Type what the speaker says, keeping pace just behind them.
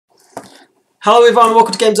Hello everyone,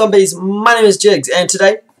 welcome to Game Zombies. My name is Jiggs, and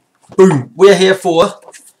today, boom, we're here for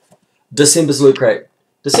December's Loot Crate.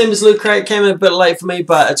 December's Loot Crate came in a bit late for me,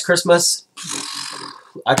 but it's Christmas.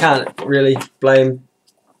 I can't really blame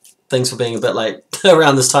things for being a bit late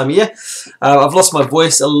around this time of year. I've lost my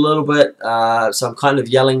voice a little bit, so I'm kind of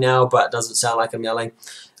yelling now, but it doesn't sound like I'm yelling.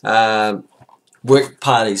 Work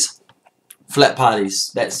parties, flat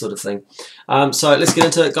parties, that sort of thing. So let's get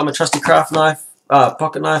into it. Got my trusty craft knife.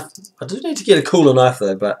 Pocket knife. I do need to get a cooler knife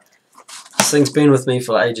though, but this thing's been with me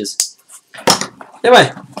for ages.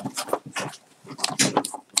 Anyway,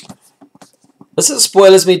 this is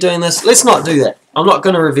spoilers me doing this. Let's not do that. I'm not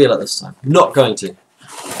going to reveal it this time. Not going to.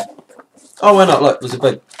 Oh, why not? Look, there's a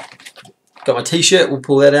big. Got my t-shirt. We'll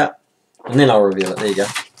pull that out, and then I'll reveal it. There you go.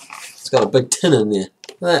 It's got a big tin in there.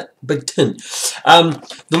 Look at that big tin.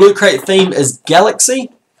 The Loot Crate theme is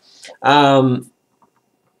Galaxy.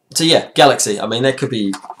 So yeah, Galaxy. I mean, that could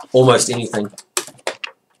be almost anything.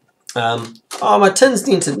 Oh, my tin's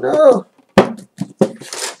dented. No.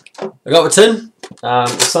 I got my tin.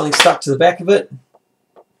 There's something stuck to the back of it.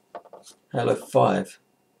 Halo 5.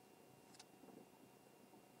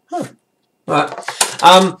 Huh. Alright.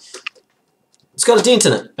 It's got a dent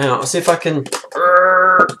in it. Now, I'll see if I can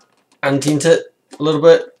undent it a little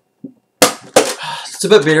bit. It's a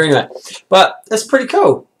bit better anyway. But that's pretty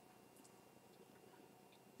cool.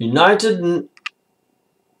 United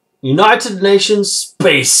Nations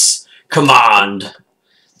Space Command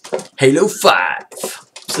Halo 5.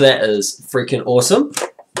 So that is freaking awesome.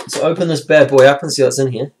 So open this bad boy up and see what's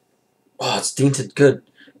in here. Oh, it's dented good.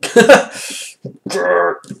 What's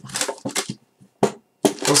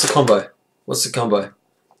the combo? What's the combo?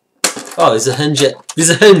 Oh, there's a hinge. There's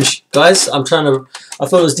a hinge, guys. I thought it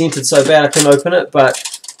was dented so bad I couldn't open it, but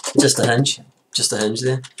just a hinge. Just a hinge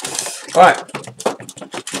there. Alright.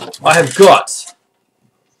 I have got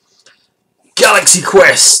Galaxy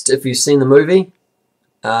Quest, if you've seen the movie.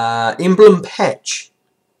 Emblem patch.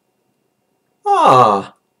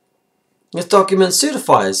 Ah, this document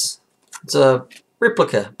certifies. It's a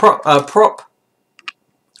replica, prop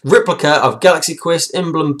replica of Galaxy Quest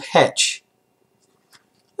emblem patch.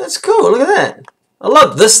 That's cool. Look at that. I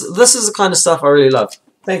love this. This is the kind of stuff I really love.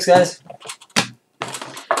 Thanks, guys.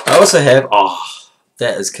 I also have. Oh.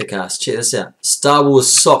 That is kick-ass. Check this out. Star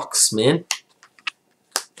Wars socks, man.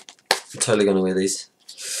 I'm totally going to wear these.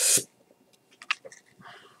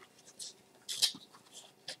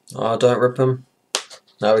 Oh, don't rip them.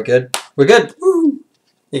 No, we're good. We're good. Woo.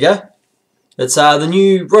 There you go. It's the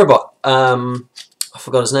new robot. I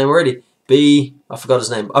forgot his name already. I forgot his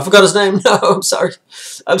name. I forgot his name. No, I'm sorry.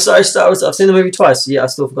 I'm sorry, Star Wars. I've seen the movie twice. Yeah, I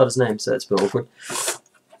still forgot his name, so that's a bit awkward.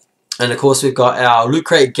 And, of course, we've got our Loot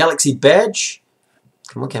Crate Galaxy badge.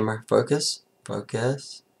 Come on, camera. Focus.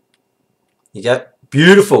 Focus. You go.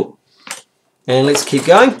 Beautiful. And let's keep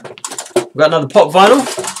going. We've got another pop vinyl.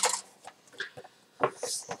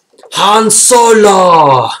 Han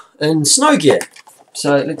Solo in snow gear.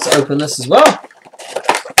 So let's open this as well.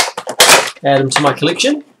 Add him to my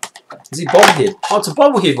collection. Is he bobblehead? Oh, it's a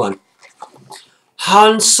bobblehead one.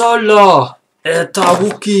 Han Solo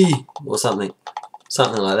Etawuki or something.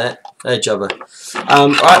 Something like that. Hey, Jabba.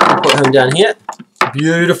 Right, we'll put him down here.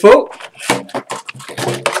 Beautiful. And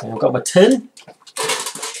I've got my tin.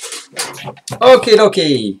 Okie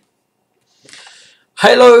dokie.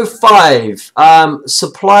 Halo 5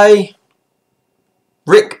 supply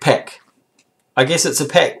rec pack. I guess it's a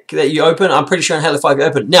pack that you open. I'm pretty sure in Halo 5 you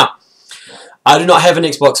open. Now, I do not have an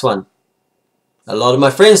Xbox One. A lot of my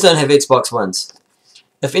friends don't have Xbox Ones.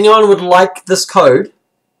 If anyone would like this code,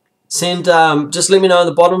 send just let me know in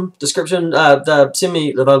the bottom description. Send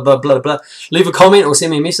me blah, blah, blah, blah. Leave a comment or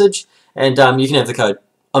send me a message, and you can have the code.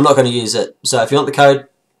 I'm not going to use it. So if you want the code,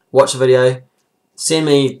 watch the video, send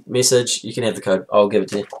me a message. You can have the code. I'll give it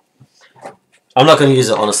to you. I'm not going to use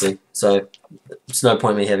it honestly, so it's no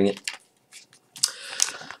point in me having it.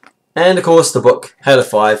 And of course the book Halo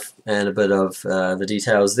 5 and a bit of the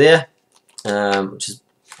details there, which is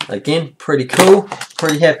again pretty cool.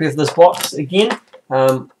 Pretty happy with this box again.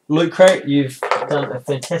 Loot Crate, you've done a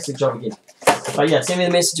fantastic job again. But yeah, send me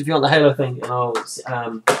the message if you want the Halo thing, and I'll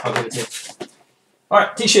give it to you.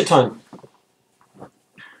 Alright, t-shirt time.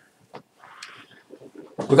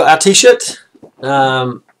 We've got our t-shirt,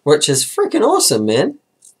 which is freaking awesome, man.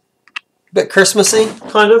 Bit Christmassy,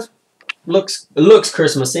 kind of. It looks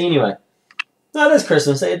Christmassy anyway. No, it is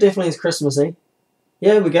Christmassy. It definitely is Christmassy.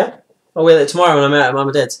 Yeah, here we go. I'll wear that tomorrow when I'm out at Mum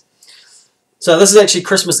and Dad's. So this is actually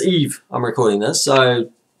Christmas Eve. I'm recording this,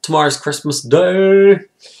 so tomorrow's Christmas Day.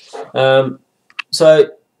 So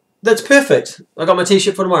that's perfect. I got my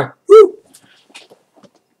t-shirt for tomorrow. Woo!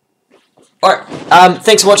 Alright,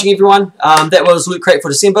 thanks for watching, everyone. That was Loot Crate for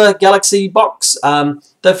December Galaxy box. Don't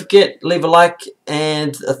forget, leave a like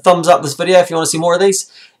and a thumbs up this video if you want to see more of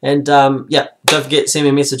these. And yeah, don't forget, send me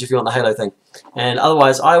a message if you want the Halo thing. And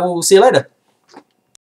otherwise, I will see you later.